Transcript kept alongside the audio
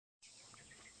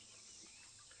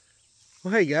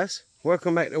Well, hey guys,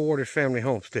 welcome back to Waters Family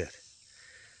Homestead.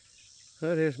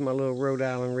 Well, there's my little Rhode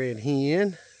Island red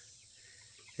hen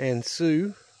and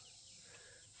Sue.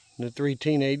 The three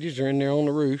teenagers are in there on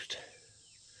the roost.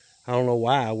 I don't know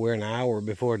why we're an hour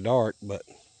before dark, but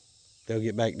they'll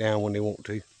get back down when they want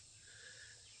to.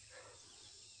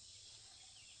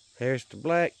 There's the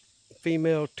black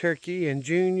female turkey and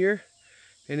junior,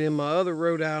 and then my other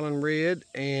Rhode Island red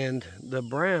and the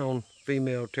brown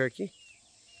female turkey.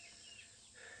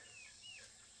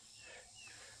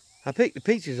 I picked the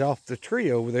peaches off the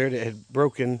tree over there that had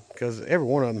broken because every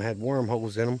one of them had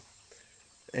wormholes in them.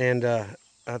 And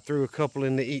I threw a couple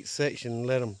in the eat section and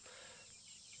let them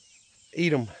eat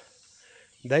them.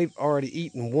 They've already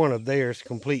eaten one of theirs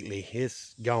completely.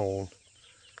 It's gone.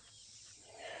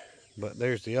 But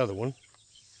there's the other one.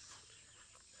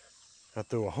 I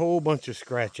threw a whole bunch of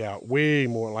scratch out, way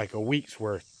more, like a week's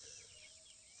worth,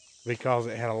 because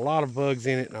it had a lot of bugs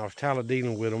in it and I was tired of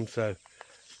dealing with them. So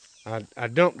I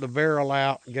dumped the barrel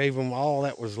out, gave them all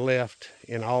that was left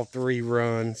in all three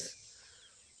runs,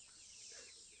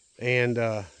 and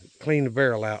cleaned the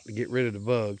barrel out to get rid of the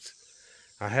bugs.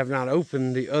 I have not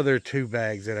opened the other two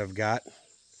bags that I've got.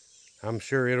 I'm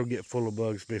sure it'll get full of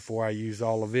bugs before I use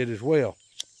all of it as well.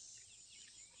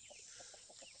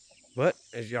 But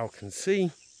as y'all can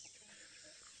see,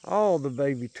 all the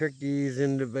baby turkeys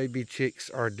and the baby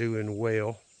chicks are doing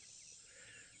well.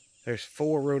 There's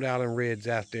 4 Rhode Island reds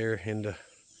out there in the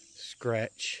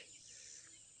scratch.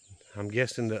 I'm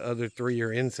guessing the other 3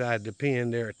 are inside the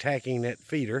pen. They're attacking that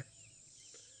feeder.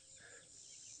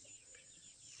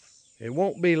 It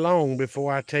won't be long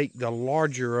before I take the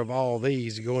larger of all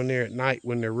these, go in there at night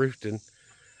when they're roosting,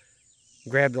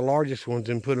 grab the largest ones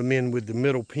and put them in with the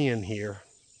middle pen here,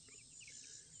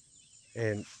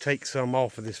 and take some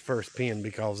off of this first pen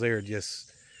because they're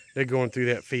going through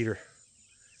that feeder.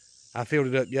 I filled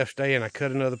it up yesterday and I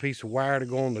cut another piece of wire to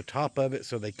go on the top of it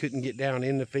so they couldn't get down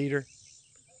in the feeder.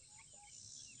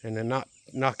 And they're not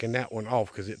knocking that one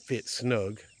off because it fits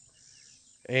snug.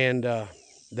 And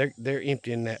they're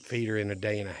emptying that feeder in a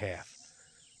day and a half.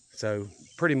 So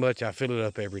pretty much I fill it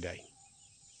up every day.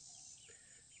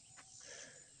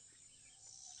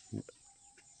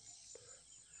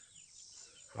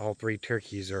 All 3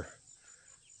 turkeys are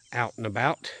out and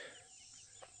about.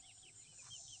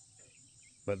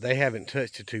 But they haven't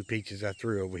touched the 2 peaches I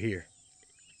threw over here.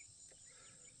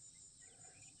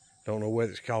 Don't know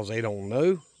whether it's because they don't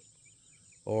know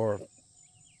or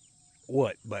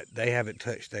what, but they haven't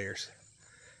touched theirs.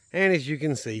 And as you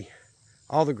can see,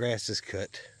 all the grass is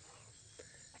cut.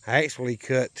 I actually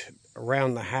cut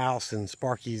around the house and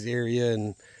Sparky's area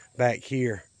and back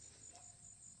here.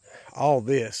 All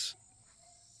this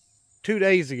 2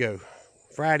 days ago,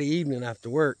 Friday evening after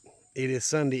work. It is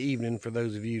Sunday evening for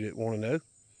those of you that want to know.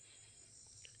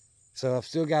 So I've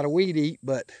still got a weed eat,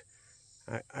 but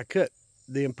I cut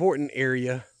the important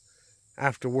area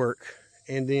after work,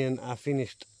 and then I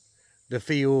finished the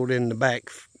field and the back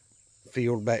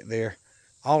field back there.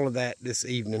 All of that this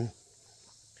evening.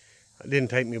 It didn't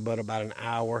take me but about an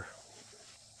hour,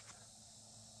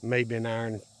 maybe an hour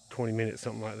and 20 minutes,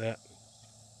 something like that.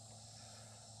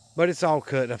 But it's all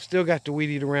cut. I've still got the weed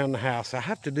eat around the house. I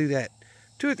have to do that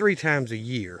 2 or 3 times a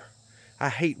year. I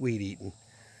hate weed eating.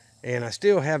 And I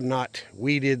still have not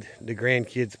weeded the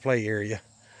grandkids' play area.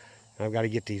 I've got to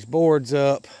get these boards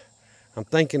up. I'm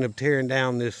thinking of tearing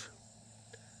down this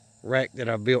rack that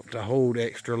I built to hold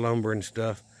extra lumber and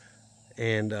stuff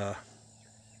and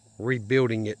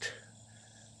rebuilding it.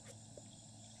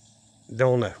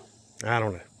 Don't know. I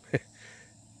don't know. A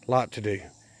lot to do.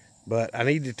 But I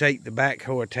need to take the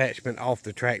backhoe attachment off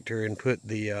the tractor and put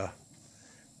the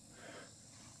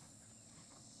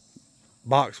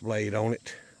box blade on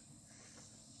it.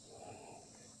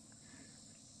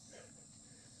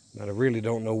 But I really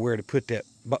don't know where to put that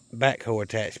backhoe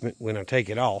attachment when I take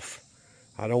it off.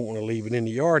 I don't want to leave it in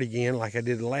the yard again like I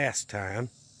did last time.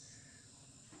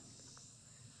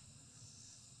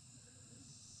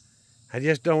 I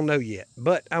just don't know yet,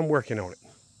 but I'm working on it.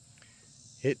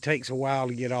 It takes a while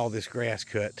to get all this grass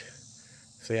cut.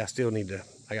 See,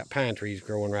 I got pine trees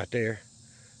growing right there.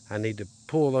 I need to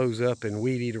pull those up and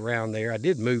weed eat around there. I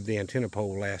did move the antenna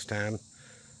pole last time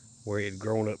where it had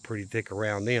grown up pretty thick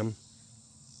around them.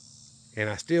 And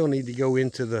I still need to go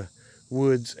into the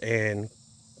woods and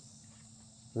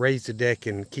raise the deck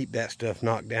and keep that stuff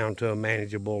knocked down to a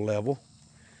manageable level.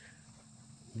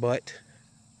 But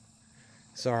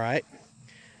it's all right.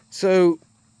 So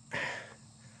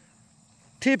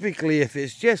typically if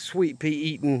it's just Sweet Pea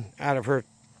eating out of her,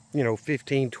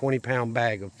 15, 20 pound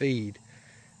bag of feed,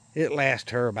 it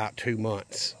lasts her about 2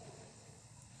 months.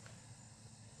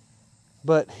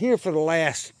 But here for the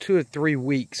last 2 or 3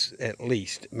 weeks at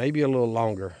least, maybe a little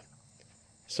longer,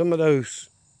 some of those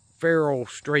feral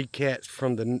stray cats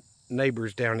from the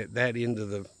neighbors down at that end of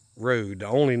the road, the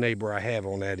only neighbor I have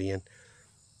on that end,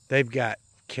 they've got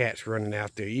cats running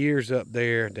out their ears up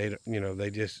there. They, you know, they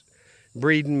just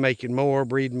breeding, making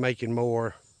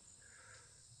more,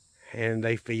 and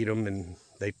they feed them, and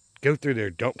they go through their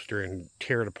dumpster and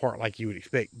tear it apart like you would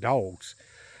expect dogs.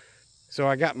 So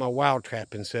I got my wild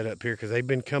trapping set up here because they've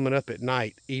been coming up at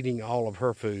night eating all of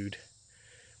her food.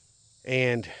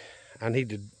 And I need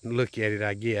to look at it,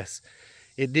 I guess.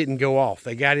 It didn't go off.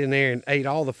 They got in there and ate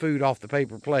all the food off the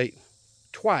paper plate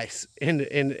twice, and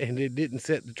it didn't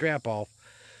set the trap off.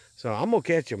 So I'm gonna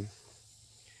catch them,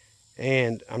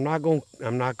 and I'm not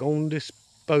gonna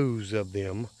dispose of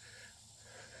them.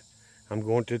 I'm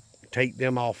going to take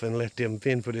them off and let them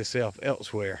fend for themselves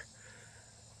elsewhere.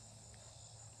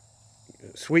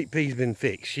 Sweet Pea's been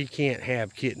fixed. She can't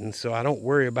have kittens, so I don't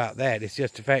worry about that. It's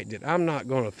just the fact that I'm not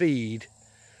going to feed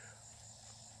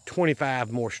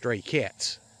 25 more stray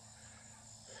cats.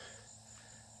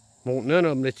 Won't none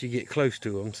of them let you get close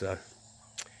to them. So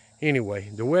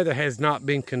anyway, the weather has not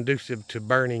been conducive to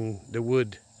burning the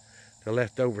wood, the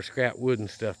leftover scrap wood and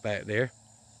stuff back there.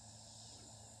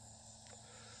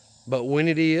 But when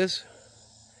it is,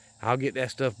 I'll get that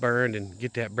stuff burned and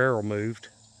get that barrel moved.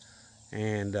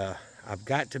 And I've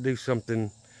got to do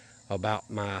something about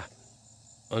my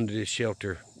under this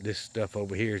shelter. This stuff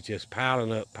over here is just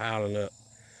piling up.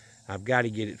 I've got to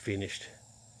get it finished.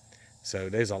 So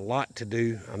there's a lot to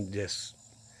do.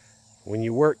 When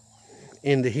you work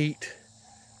in the heat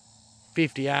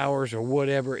 50 hours or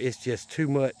whatever, it's just too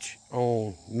much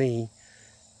on me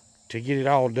to get it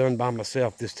all done by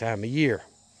myself this time of year.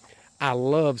 I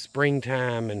love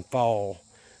springtime and fall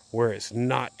where it's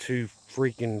not too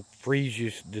freaking freeze you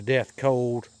to death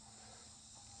cold,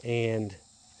 and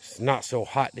it's not so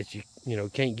hot that you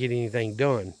can't get anything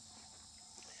done.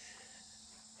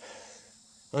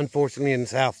 Unfortunately, in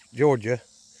South Georgia,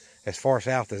 as far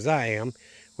south as I am,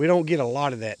 we don't get a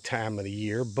lot of that time of the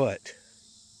year, but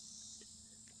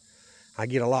I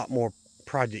get a lot more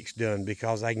projects done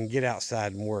because I can get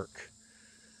outside and work.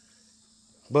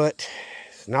 But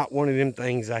it's not one of them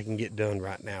things I can get done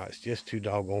right now. It's just too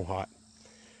doggone hot.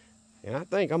 And I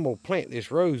think I'm going to plant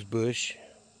this rose bush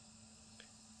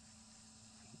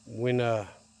when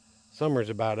summer's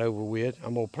about over with.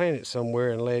 I'm going to plant it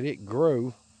somewhere and let it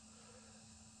grow,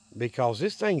 because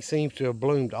this thing seems to have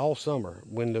bloomed all summer.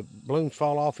 When the blooms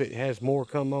fall off, it has more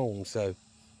come on. So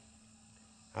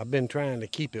I've been trying to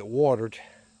keep it watered.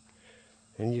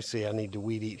 And you see I need to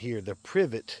weed eat here. The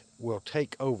privet will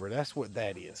take over. That's what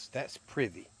that is. That's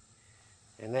privy.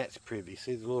 And that's privy.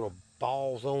 See the little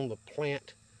balls on the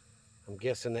plant? I'm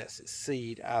guessing that's its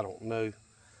seed. I don't know.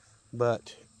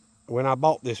 But when I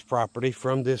bought this property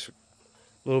from this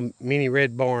little mini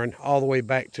red barn all the way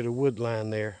back to the wood line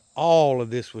there, all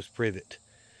of this was privet.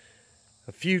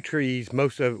 A few trees,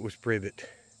 most of it was privet.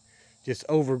 Just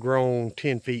overgrown,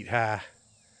 10 feet high.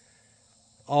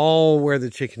 All where the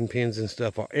chicken pens and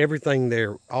stuff are, everything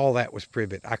there, all that was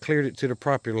privet. I cleared it to the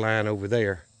property line over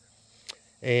there.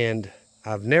 And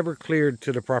I've never cleared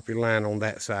to the property line on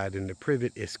that side, and the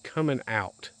privet is coming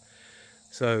out.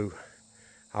 So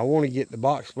I want to get the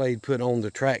box blade put on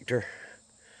the tractor,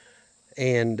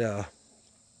 and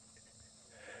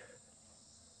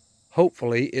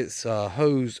hopefully it's a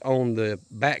hose on the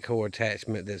backhoe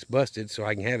attachment that's busted, so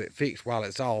I can have it fixed while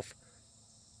it's off,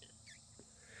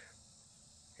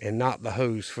 and not the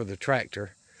hose for the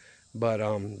tractor. But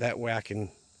that way I can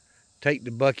take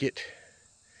the bucket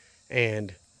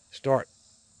and start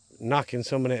knocking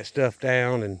some of that stuff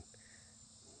down. And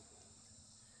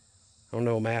I don't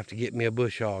know, I might have to get me a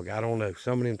bush hog. I don't know.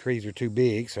 Some of them trees are too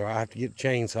big, so I have to get a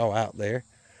chainsaw out there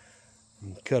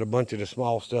and cut a bunch of the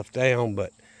small stuff down.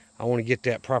 But I want to get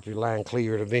that property line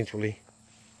cleared eventually.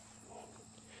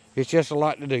 It's just a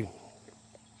lot to do.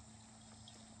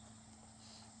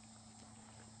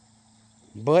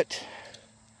 But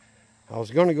I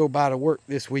was going to go by to work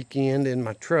this weekend in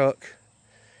my truck,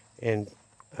 and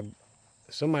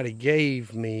somebody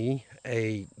gave me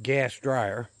a gas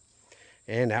dryer,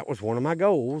 and that was one of my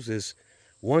goals, is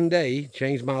one day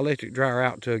change my electric dryer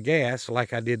out to a gas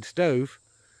like I did the stove,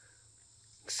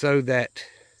 so that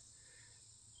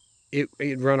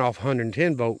it'd run off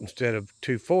 110 volt instead of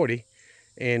 240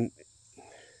 and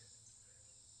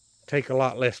take a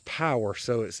lot less power,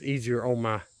 so it's easier on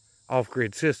my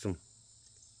off-grid system.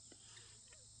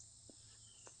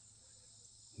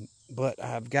 But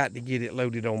I've got to get it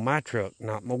loaded on my truck,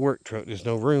 not my work truck. There's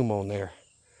no room on there.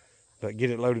 But get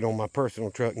it loaded on my personal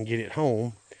truck and get it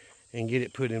home and get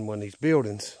it put in one of these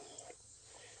buildings.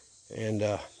 and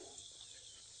at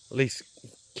least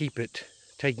keep it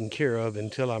taken care of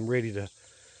until I'm ready to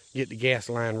get the gas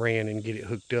line ran and get it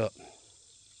hooked up.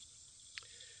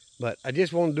 But I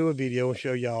just want to do a video and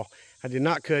show y'all. I did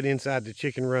not cut inside the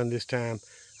chicken run this time.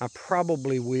 I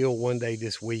probably will one day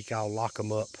this week. I'll lock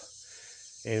them up.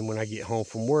 And when I get home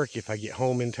from work, if I get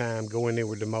home in time, go in there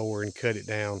with the mower and cut it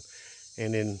down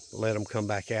and then let them come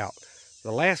back out.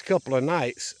 The last couple of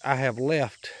nights I have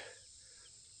left,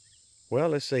 well,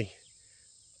 let's see,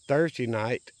 Thursday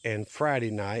night and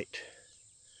Friday night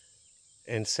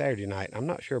and Saturday night. I'm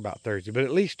not sure about Thursday, but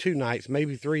at least 2 nights,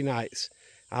 maybe 3 nights,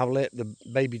 I'll let the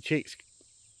baby chicks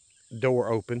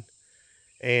door open.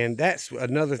 And that's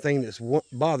another thing that's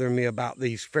bothering me about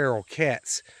these feral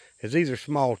cats, is these are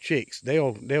small chicks.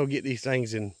 They'll get these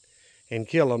things and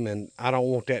kill them, and I don't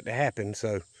want that to happen.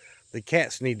 So the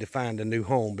cats need to find a new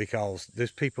home, because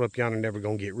there's people up yonder never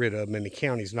going to get rid of them, and the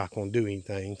county's not going to do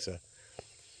anything. So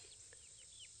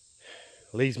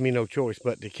leaves me no choice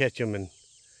but to catch them and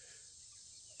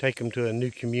take them to a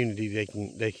new community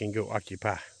they can go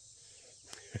occupy.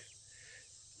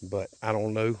 But I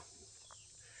don't know.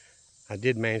 I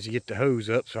did manage to get the hose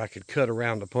up so I could cut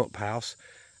around the pump house.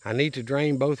 I need to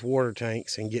drain both water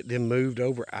tanks and get them moved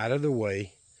over out of the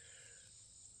way.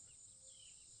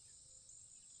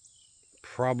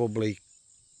 Probably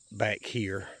back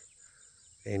here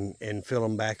and fill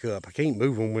them back up. I can't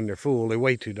move them when they're full. They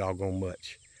weigh too doggone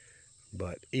much.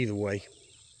 But either way,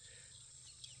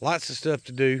 lots of stuff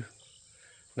to do.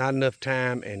 Not enough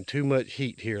time and too much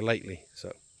heat here lately.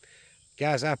 So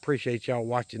guys, I appreciate y'all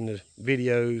watching the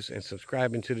videos and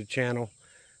subscribing to the channel.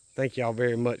 Thank y'all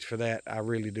very much for that. I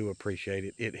really do appreciate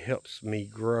it. It helps me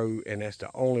grow, and that's the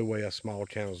only way us small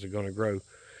channels are going to grow,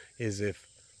 is if,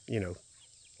 you know,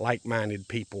 like-minded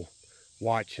people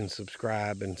watch and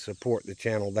subscribe and support the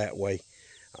channel that way.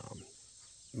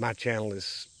 My channel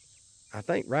is, I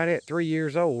think, right at 3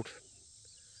 years old.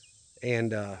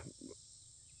 And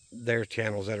there are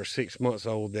channels that are 6 months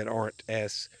old that aren't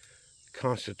as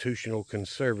constitutional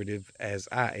conservative as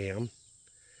I am,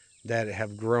 that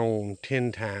have grown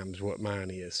 10 times what mine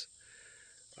is.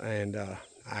 And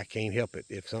I can't help it.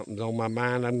 If something's on my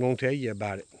mind, I'm going to tell you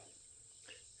about it.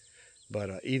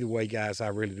 But either way, guys, I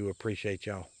really do appreciate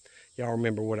y'all. Y'all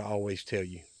remember what I always tell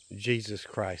you. Jesus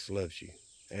Christ loves you,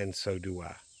 and so do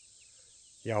I.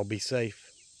 Y'all be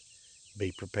safe.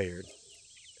 Be prepared.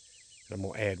 I'm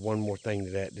going to add one more thing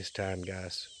to that this time,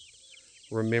 guys.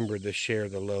 Remember to share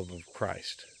the love of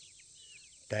Christ.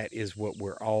 That is what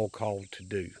we're all called to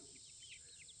do.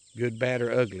 Good, bad, or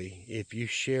ugly, if you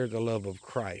share the love of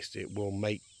Christ, it will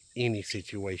make any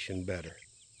situation better.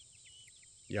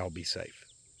 Y'all be safe.